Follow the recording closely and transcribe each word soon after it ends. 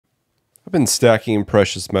I've been stacking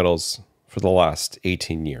precious metals for the last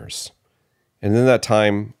 18 years. And in that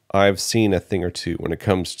time, I've seen a thing or two when it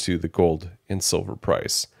comes to the gold and silver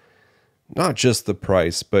price. Not just the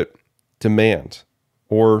price, but demand,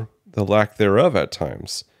 or the lack thereof at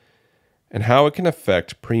times, and how it can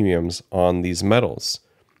affect premiums on these metals.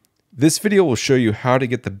 This video will show you how to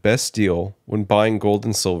get the best deal when buying gold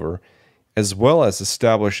and silver, as well as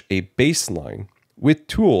establish a baseline with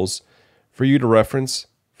tools for you to reference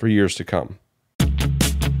for years to come.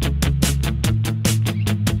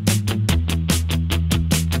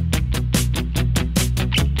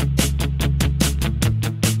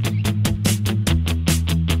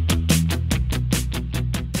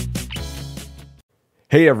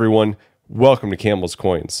 Hey everyone, welcome to Campbell's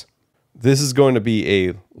Coins. This is going to be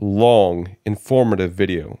a long, informative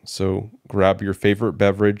video, so grab your favorite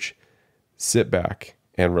beverage, sit back,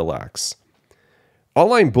 and relax.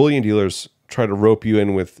 Online bullion dealers try to rope you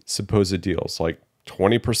in with supposed deals like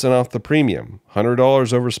 20% off the premium,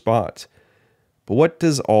 $100 over spot. But what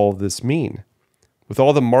does all this mean? With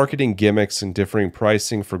all the marketing gimmicks and differing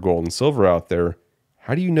pricing for gold and silver out there,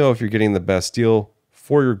 how do you know if you're getting the best deal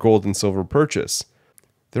for your gold and silver purchase?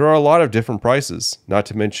 There are a lot of different prices, not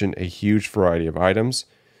to mention a huge variety of items.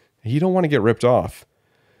 You don't want to get ripped off.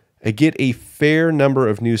 I get a fair number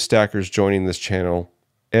of new stackers joining this channel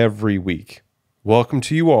every week. Welcome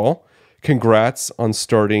to you all. Congrats on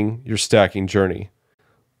starting your stacking journey.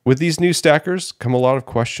 With these new stackers come a lot of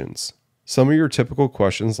questions. Some are your typical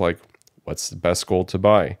questions like, what's the best gold to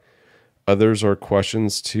buy? Others are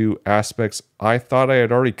questions to aspects I thought I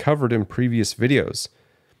had already covered in previous videos.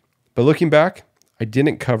 But looking back, I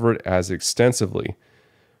didn't cover it as extensively.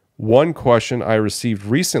 One question I received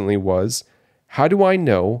recently was, how do I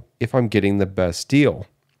know if I'm getting the best deal?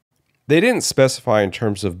 They didn't specify in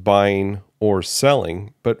terms of buying or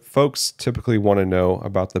selling, but folks typically want to know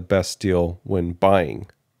about the best deal when buying.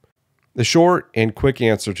 The short and quick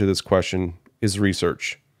answer to this question is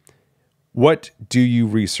research. What do you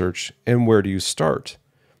research and where do you start?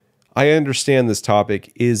 I understand this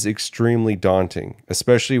topic is extremely daunting,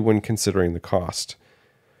 especially when considering the cost.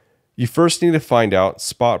 You first need to find out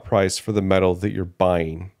spot price for the metal that you're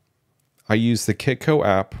buying. I use the Kitco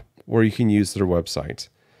app, or you can use their website.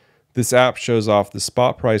 This app shows off the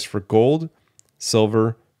spot price for gold,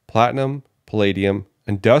 silver, platinum, palladium,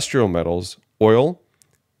 industrial metals, oil,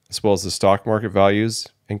 as well as the stock market values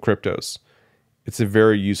and cryptos. It's a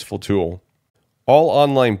very useful tool. All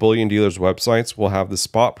online bullion dealers' websites will have the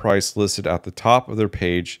spot price listed at the top of their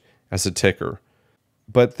page as a ticker.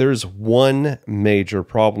 But there's one major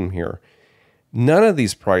problem here. None of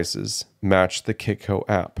these prices match the Kitco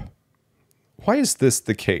app. Why is this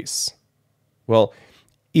the case? Well,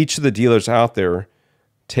 each of the dealers out there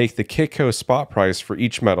take the Kitco spot price for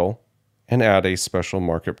each metal and add a special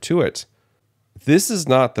markup to it. This is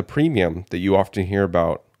not the premium that you often hear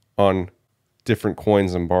about on different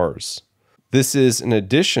coins and bars. This is in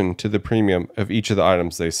addition to the premium of each of the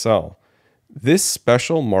items they sell. This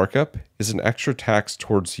special markup is an extra tax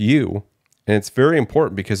towards you, and it's very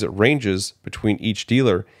important because it ranges between each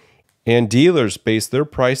dealer, and dealers base their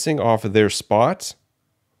pricing off of their spot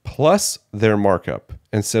plus their markup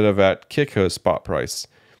instead of at Kitco's spot price.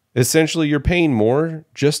 Essentially, you're paying more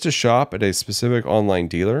just to shop at a specific online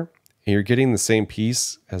dealer, and you're getting the same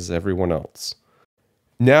piece as everyone else.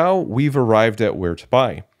 Now we've arrived at where to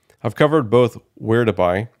buy. I've covered both where to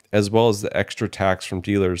buy as well as the extra tax from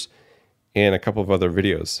dealers in a couple of other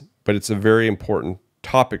videos, but it's a very important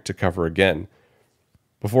topic to cover again.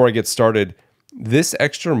 Before I get started, this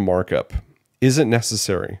extra markup isn't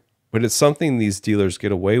necessary, but it's something these dealers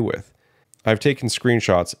get away with. I've taken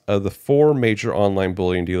screenshots of the 4 major online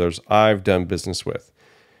bullion dealers I've done business with.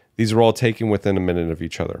 These are all taken within a minute of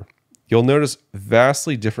each other. You'll notice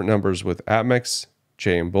vastly different numbers with APMEX,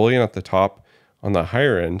 JM Bullion at the top on the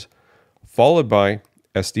higher end, followed by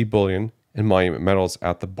SD Bullion and Monument Metals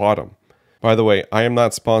at the bottom. By the way, I am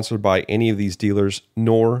not sponsored by any of these dealers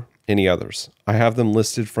nor any others. I have them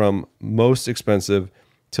listed from most expensive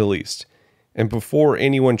to least. And before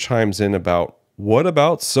anyone chimes in about, what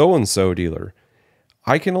about so-and-so dealer?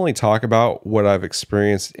 I can only talk about what I've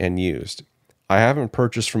experienced and used. I haven't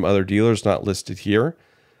purchased from other dealers not listed here,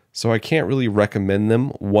 so I can't really recommend them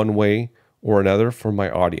one way or another for my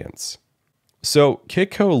audience. So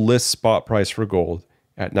Kitco lists spot price for gold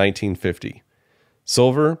at $19.50,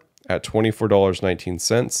 silver at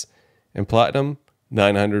 $24.19, and platinum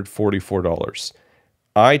 $944.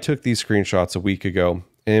 I took these screenshots a week ago,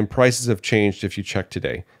 and prices have changed if you check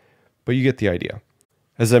today, but you get the idea.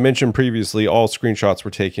 As I mentioned previously, all screenshots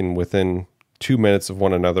were taken within 2 minutes of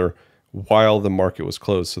one another while the market was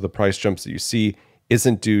closed, so the price jumps that you see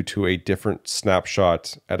isn't due to a different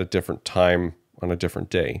snapshot at a different time on a different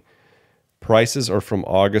day. Prices are from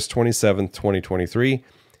August 27th, 2023,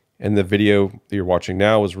 and the video that you're watching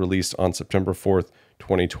now was released on September 4th,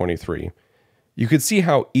 2023. You can see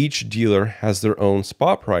how each dealer has their own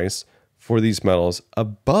spot price for these metals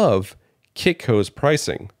above Kitco's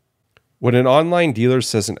pricing. When an online dealer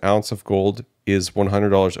says an ounce of gold is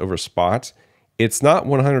 $100 over spot, it's not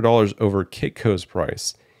 $100 over Kitco's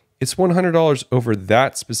price. It's $100 over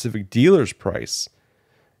that specific dealer's price.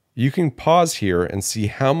 You can pause here and see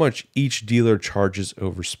how much each dealer charges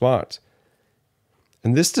over spot.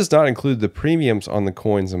 And this does not include the premiums on the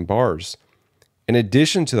coins and bars. In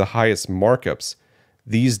addition to the highest markups,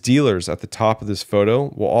 these dealers at the top of this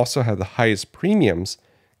photo will also have the highest premiums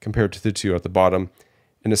compared to the two at the bottom,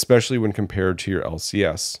 and especially when compared to your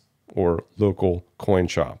LCS, or local coin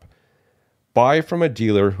shop. Buy from a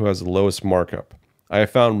dealer who has the lowest markup. I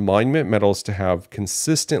have found Monument Metals to have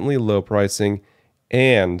consistently low pricing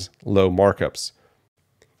and low markups.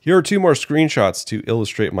 Here are two more screenshots to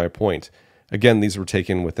illustrate my point. Again, these were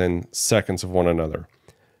taken within seconds of one another.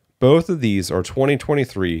 Both of these are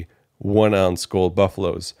 2023 1-ounce gold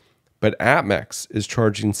buffaloes, but APMEX is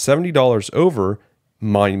charging $70 over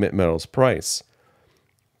Monument Metals price.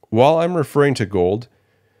 While I'm referring to gold,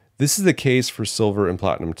 this is the case for silver and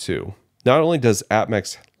platinum too. Not only does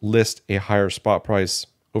APMEX list a higher spot price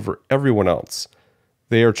over everyone else,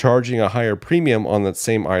 they are charging a higher premium on that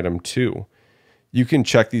same item too. You can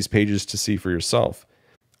check these pages to see for yourself.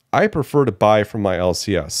 I prefer to buy from my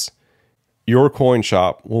LCS. Your coin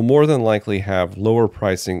shop will more than likely have lower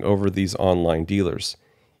pricing over these online dealers.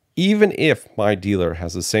 Even if my dealer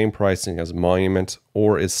has the same pricing as Monument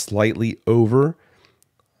or is slightly over,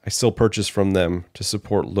 I still purchase from them to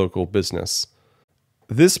support local business.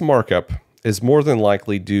 This markup is more than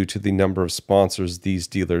likely due to the number of sponsors these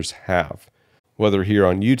dealers have, whether here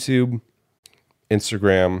on YouTube,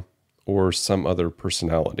 Instagram, or some other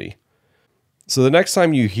personality. So the next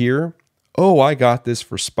time you hear, "Oh, I got this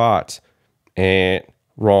for spot,"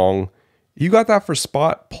 wrong. You got that for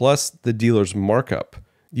spot plus the dealer's markup.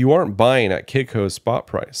 You aren't buying at Kitco's spot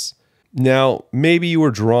price. Now, maybe you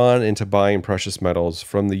were drawn into buying precious metals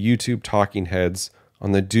from the YouTube talking heads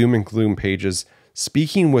on the doom and gloom pages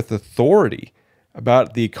speaking with authority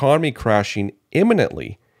about the economy crashing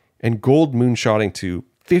imminently and gold moonshotting to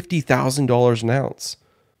 $50,000 an ounce.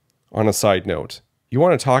 On a side note, you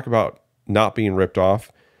want to talk about not being ripped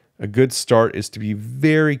off? A good start is to be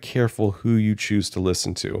very careful who you choose to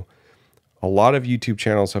listen to. A lot of YouTube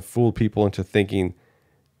channels have fooled people into thinking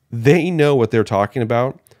they know what they're talking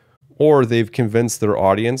about, or they've convinced their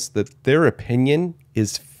audience that their opinion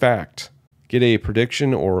is fact. Get a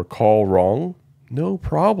prediction or call wrong? No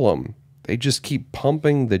problem. They just keep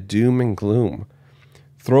pumping the doom and gloom.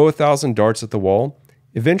 Throw 1,000 darts at the wall,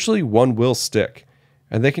 eventually one will stick,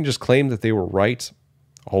 and they can just claim that they were right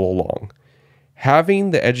all along. Having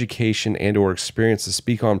the education and or experience to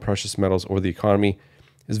speak on precious metals or the economy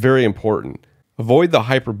is very important. Avoid the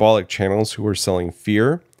hyperbolic channels who are selling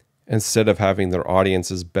fear instead of having their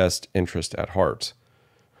audience's best interest at heart.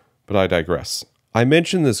 But I digress. I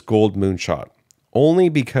mentioned this gold moonshot only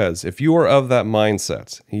because if you are of that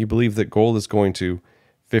mindset and you believe that gold is going to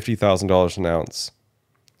 $50,000 an ounce,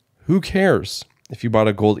 who cares if you bought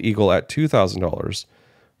a gold eagle at $2,000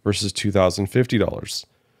 versus $2,050?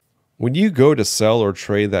 When you go to sell or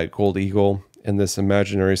trade that gold eagle in this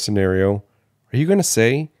imaginary scenario, are you going to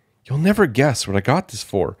say, "You'll never guess what I got this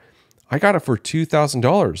for. I got it for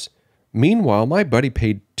 $2,000. Meanwhile, my buddy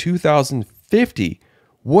paid $2,050.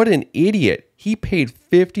 What an idiot. He paid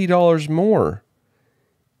 $50 more."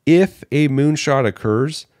 If a moonshot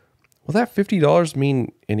occurs, will that $50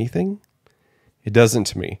 mean anything? It doesn't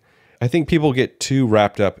to me. I think people get too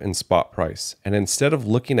wrapped up in spot price, and instead of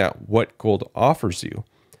looking at what gold offers you,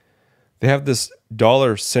 they have this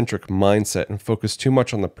dollar-centric mindset and focus too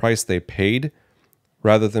much on the price they paid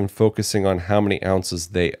rather than focusing on how many ounces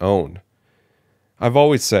they own. I've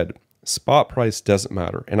always said spot price doesn't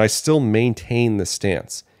matter, and I still maintain this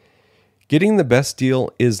stance. Getting the best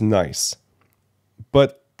deal is nice,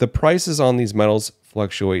 but the prices on these metals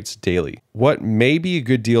fluctuates daily. What may be a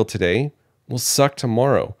good deal today will suck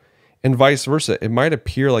tomorrow, and vice versa. It might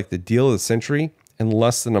appear like the deal of the century in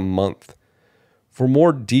less than a month. For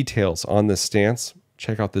more details on this stance,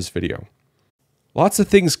 check out this video. Lots of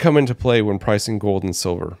things come into play when pricing gold and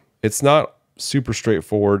silver. It's not super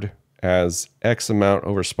straightforward as X amount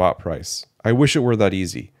over spot price. I wish it were that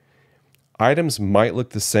easy. Items might look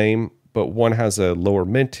the same, but one has a lower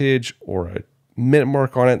mintage or a mint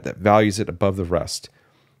mark on it that values it above the rest.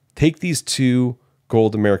 Take these two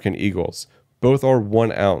gold American Eagles. Both are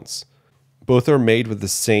 1 ounce. Both are made with the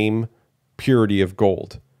same purity of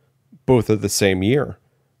gold. Both are the same year.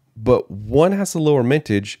 But one has a lower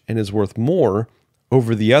mintage and is worth more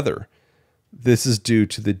over the other. This is due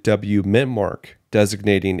to the W mint mark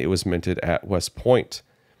designating it was minted at West Point.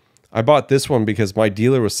 I bought this one because my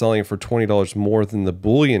dealer was selling it for $20 more than the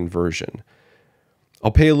bullion version.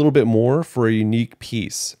 I'll pay a little bit more for a unique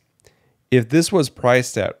piece. If this was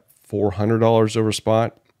priced at $400 over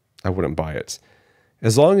spot, I wouldn't buy it.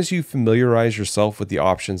 As long as you familiarize yourself with the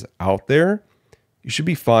options out there, you should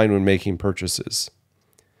be fine when making purchases.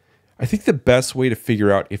 I think the best way to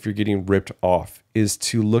figure out if you're getting ripped off is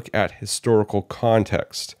to look at historical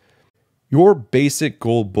context. Your basic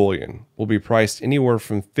gold bullion will be priced anywhere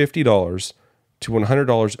from $50 to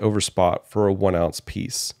 $100 over spot for a 1 ounce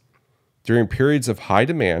piece. During periods of high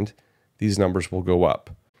demand, these numbers will go up.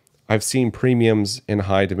 I've seen premiums in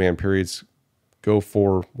high demand periods go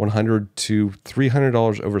for $100 to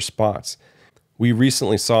 $300 over spots. We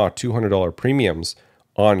recently saw $200 premiums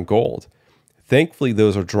on gold. Thankfully,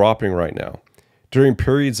 those are dropping right now. During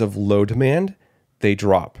periods of low demand, they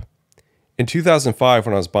drop. In 2005,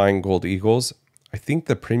 when I was buying gold eagles, I think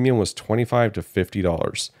the premium was $25 to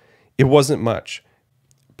 $50. It wasn't much.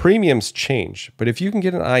 Premiums change, but if you can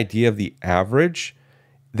get an idea of the average,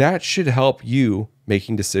 that should help you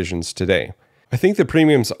making decisions today. I think the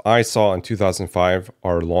premiums I saw in 2005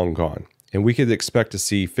 are long gone, and we could expect to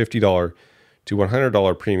see $50 to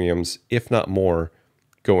 $100 premiums, if not more,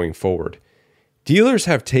 going forward. Dealers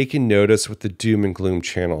have taken notice with the doom and gloom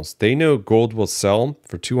channels. They know gold will sell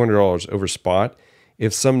for $200 over spot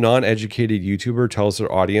if some non-educated YouTuber tells their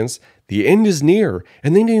audience the end is near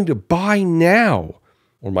and they need to buy now.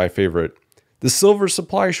 Or my favorite, the silver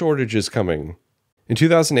supply shortage is coming. In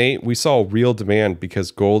 2008, we saw real demand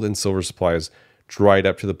because gold and silver supplies dried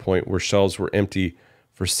up to the point where shelves were empty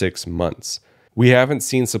for 6 months. We haven't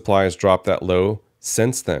seen supplies drop that low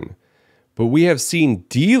since then. But we have seen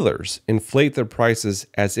dealers inflate their prices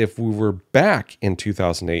as if we were back in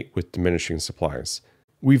 2008 with diminishing supplies.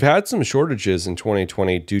 We've had some shortages in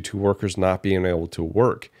 2020 due to workers not being able to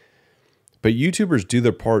work. But YouTubers do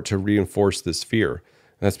their part to reinforce this fear.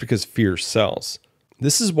 And that's because fear sells.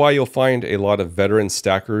 This is why you'll find a lot of veteran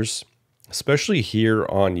stackers, especially here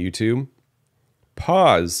on YouTube,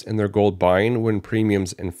 pause in their gold buying when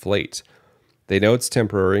premiums inflate. They know it's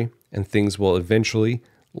temporary and things will eventually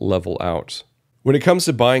level out. When it comes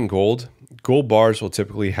to buying gold, gold bars will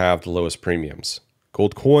typically have the lowest premiums.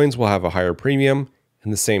 Gold coins will have a higher premium in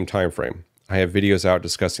the same time frame. I have videos out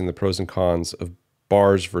discussing the pros and cons of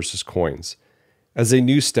bars versus coins. As a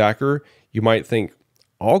new stacker, you might think,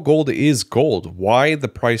 all gold is gold. Why the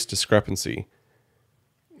price discrepancy?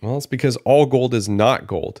 Well, it's because all gold is not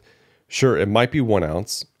gold. Sure, it might be 1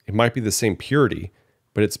 ounce, it might be the same purity,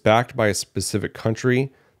 but it's backed by a specific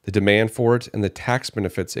country. The demand for it and the tax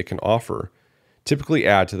benefits it can offer typically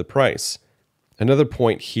add to the price. Another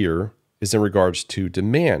point here is in regards to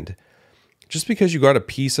demand. Just because you got a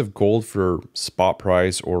piece of gold for spot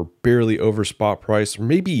price or barely over spot price, or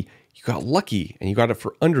maybe you got lucky and you got it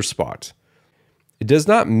for under spot, it does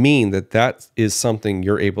not mean that that is something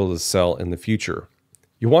you're able to sell in the future.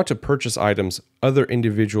 You want to purchase items other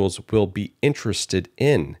individuals will be interested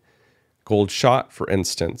in. Gold shot, for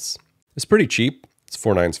instance, is pretty cheap. It's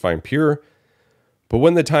 4/9 fine pure, but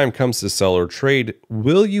when the time comes to sell or trade,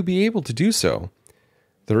 will you be able to do so?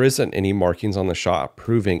 There isn't any markings on the shot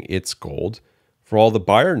proving it's gold. For all the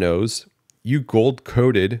buyer knows, you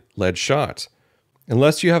gold-coated lead shot.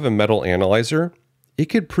 Unless you have a metal analyzer, it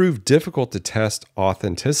could prove difficult to test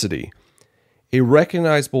authenticity. A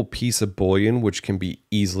recognizable piece of bullion, which can be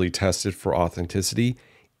easily tested for authenticity,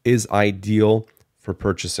 is ideal for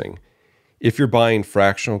purchasing. If you're buying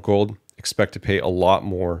fractional gold, expect to pay a lot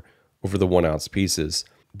more over the 1 ounce pieces.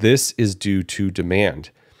 This is due to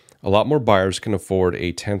demand. A lot more buyers can afford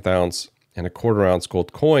a 1/10 ounce and a 1/4 ounce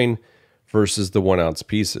gold coin versus the 1 ounce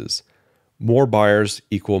pieces. More buyers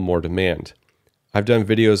equal more demand. I've done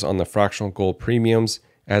videos on the fractional gold premiums,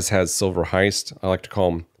 as has Silver Heist. I like to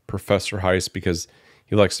call him Professor Heist because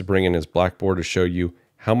he likes to bring in his blackboard to show you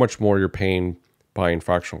how much more you're paying buying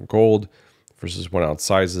fractional gold versus 1 ounce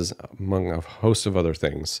sizes, among a host of other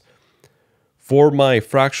things. For my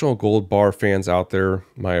fractional gold bar fans out there,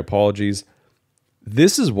 my apologies.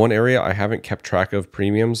 This is one area I haven't kept track of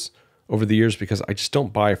premiums over the years because I just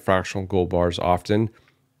don't buy fractional gold bars often,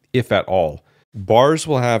 if at all. Bars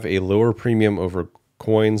will have a lower premium over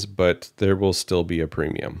coins, but there will still be a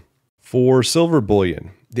premium. For silver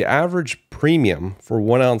bullion, the average premium for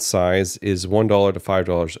 1 ounce size is $1 to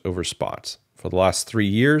 $5 over spot. For the last 3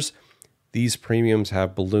 years, these premiums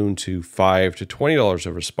have ballooned to $5 to $20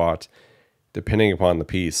 over spot, depending upon the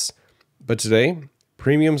piece. But today,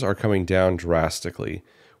 premiums are coming down drastically.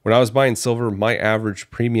 When I was buying silver, my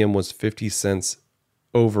average premium was 50 cents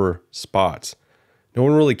over spot. No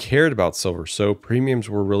one really cared about silver, so premiums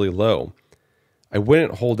were really low. I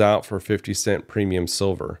wouldn't hold out for 50-cent premium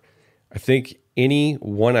silver. I think any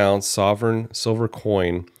 1 ounce sovereign silver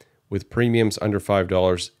coin with premiums under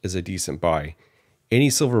 $5 is a decent buy. Any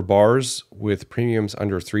silver bars with premiums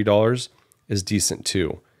under $3 is decent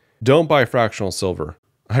too. Don't buy fractional silver.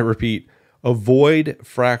 I repeat, avoid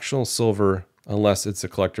fractional silver unless it's a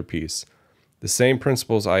collector piece. The same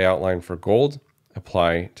principles I outlined for gold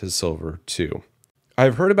apply to silver too.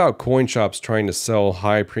 I've heard about coin shops trying to sell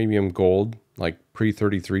high premium gold, like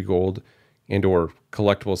pre-33 gold, and or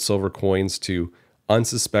collectible silver coins to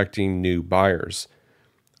unsuspecting new buyers.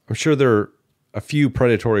 I'm sure there are a few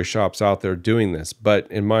predatory shops out there doing this, but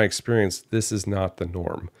in my experience, this is not the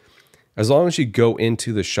norm. As long as you go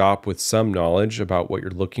into the shop with some knowledge about what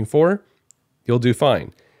you're looking for, you'll do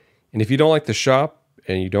fine. And if you don't like the shop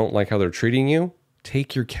and you don't like how they're treating you,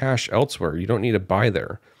 take your cash elsewhere. You don't need to buy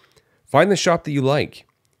there. Find the shop that you like.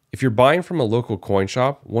 If you're buying from a local coin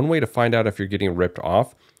shop, one way to find out if you're getting ripped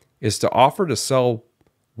off is to offer to sell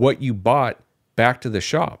what you bought back to the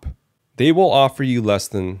shop. They will offer you less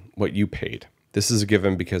than what you paid. This is a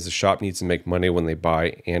given because the shop needs to make money when they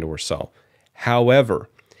buy and or sell. However,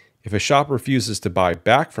 if a shop refuses to buy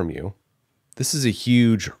back from you, this is a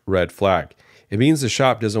huge red flag. It means the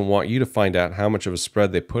shop doesn't want you to find out how much of a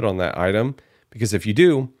spread they put on that item, because if you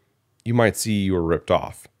do, you might see you were ripped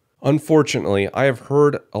off. Unfortunately, I have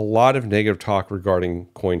heard a lot of negative talk regarding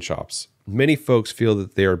coin shops. Many folks feel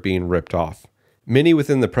that they are being ripped off. Many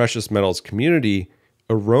within the precious metals community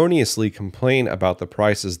erroneously complain about the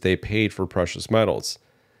prices they paid for precious metals.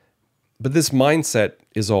 But this mindset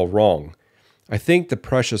is all wrong. I think the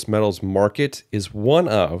precious metals market is one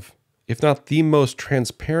of, if not the most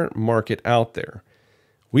transparent market out there.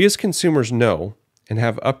 We as consumers know and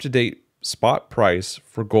have up-to-date spot price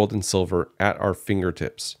for gold and silver at our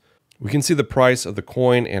fingertips. We can see the price of the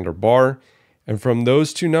coin and or bar, and from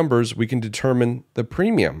those two numbers, we can determine the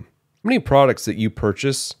premium. How many products that you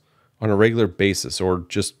purchase on a regular basis or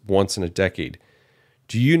just once in a decade,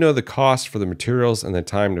 do you know the cost for the materials and the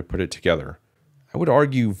time to put it together? I would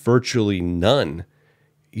argue virtually none.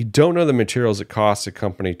 You don't know the materials it costs a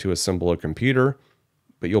company to assemble a computer,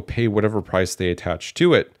 but you'll pay whatever price they attach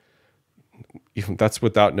to it. Even that's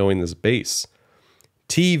without knowing this base.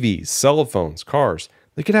 TVs, cell phones, cars,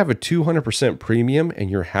 they could have a 200% premium and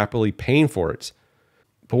you're happily paying for it.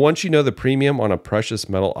 But once you know the premium on a precious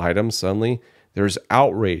metal item, suddenly there's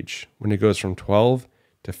outrage when it goes from 12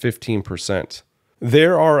 to 15%.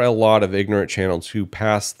 There are a lot of ignorant channels who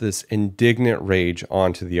pass this indignant rage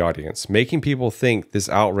on to the audience, making people think this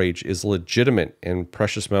outrage is legitimate and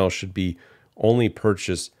precious metals should be only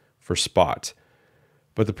purchased for spot.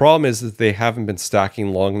 But the problem is that they haven't been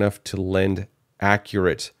stacking long enough to lend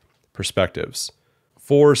accurate perspectives.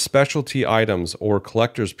 For specialty items or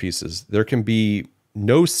collector's pieces, there can be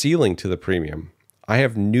no ceiling to the premium. I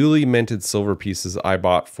have newly minted silver pieces I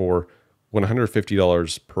bought for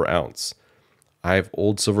 $150 per ounce. I have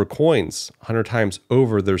old silver coins 100 times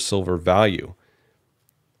over their silver value.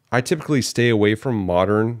 I typically stay away from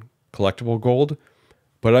modern collectible gold,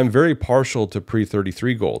 but I'm very partial to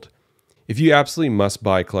pre-33 gold. If you absolutely must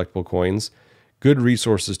buy collectible coins, good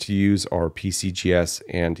resources to use are PCGS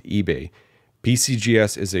and eBay.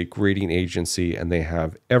 PCGS is a grading agency and they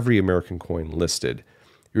have every American coin listed.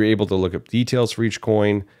 You're able to look up details for each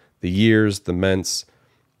coin, the years, the mints.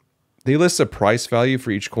 They list a price value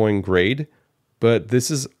for each coin grade, but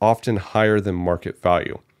this is often higher than market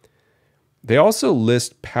value. They also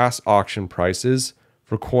list past auction prices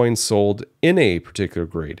for coins sold in a particular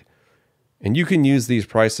grade. And you can use these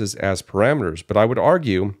prices as parameters, but I would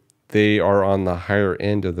argue they are on the higher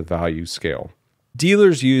end of the value scale.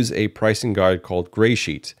 Dealers use a pricing guide called Gray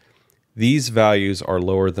Sheet. These values are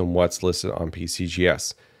lower than what's listed on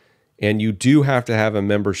PCGS, and you do have to have a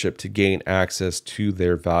membership to gain access to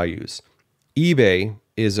their values. eBay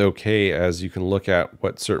is okay, as you can look at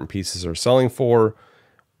what certain pieces are selling for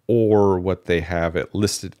or what they have it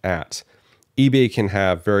listed at. eBay can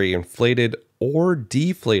have very inflated or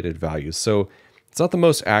deflated values, so it's not the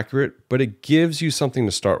most accurate, but it gives you something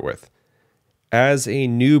to start with. As a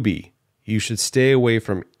newbie, you should stay away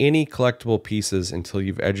from any collectible pieces until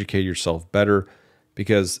you've educated yourself better,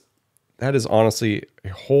 because that is honestly a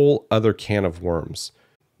whole other can of worms.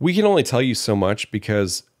 We can only tell you so much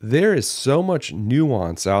because there is so much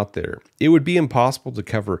nuance out there. It would be impossible to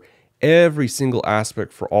cover every single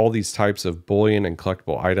aspect for all these types of bullion and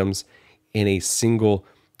collectible items in a single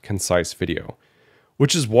concise video.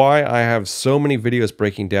 which is why I have so many videos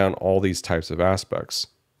breaking down all these types of aspects.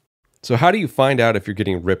 So how do you find out if you're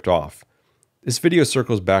getting ripped off? This video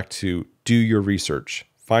circles back to do your research.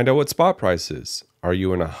 Find out what spot price is. Are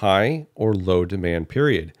you in a high or low demand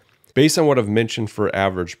period? Based on what I've mentioned for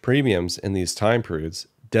average premiums in these time periods,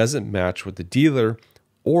 doesn't match what the dealer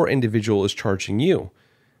or individual is charging you.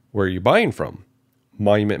 Where are you buying from?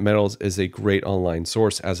 Monument Metals is a great online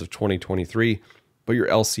source as of 2023, but your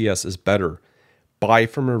LCS is better. Buy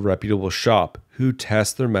from a reputable shop who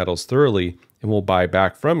tests their metals thoroughly and will buy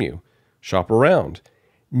back from you. Shop around.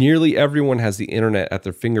 Nearly everyone has the internet at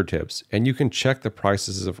their fingertips, and you can check the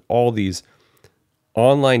prices of all these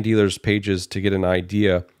online dealers' pages to get an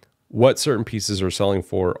idea what certain pieces are selling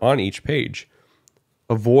for on each page.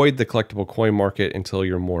 Avoid the collectible coin market until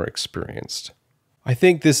you're more experienced. I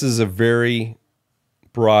think this is a very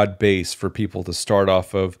broad base for people to start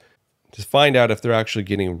off of to find out if they're actually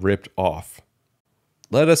getting ripped off.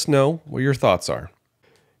 Let us know what your thoughts are.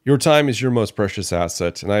 Your time is your most precious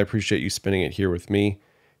asset, and I appreciate you spending it here with me.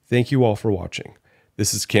 Thank you all for watching.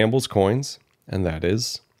 This is Campbell's Coins, and that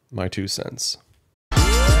is my 2 cents.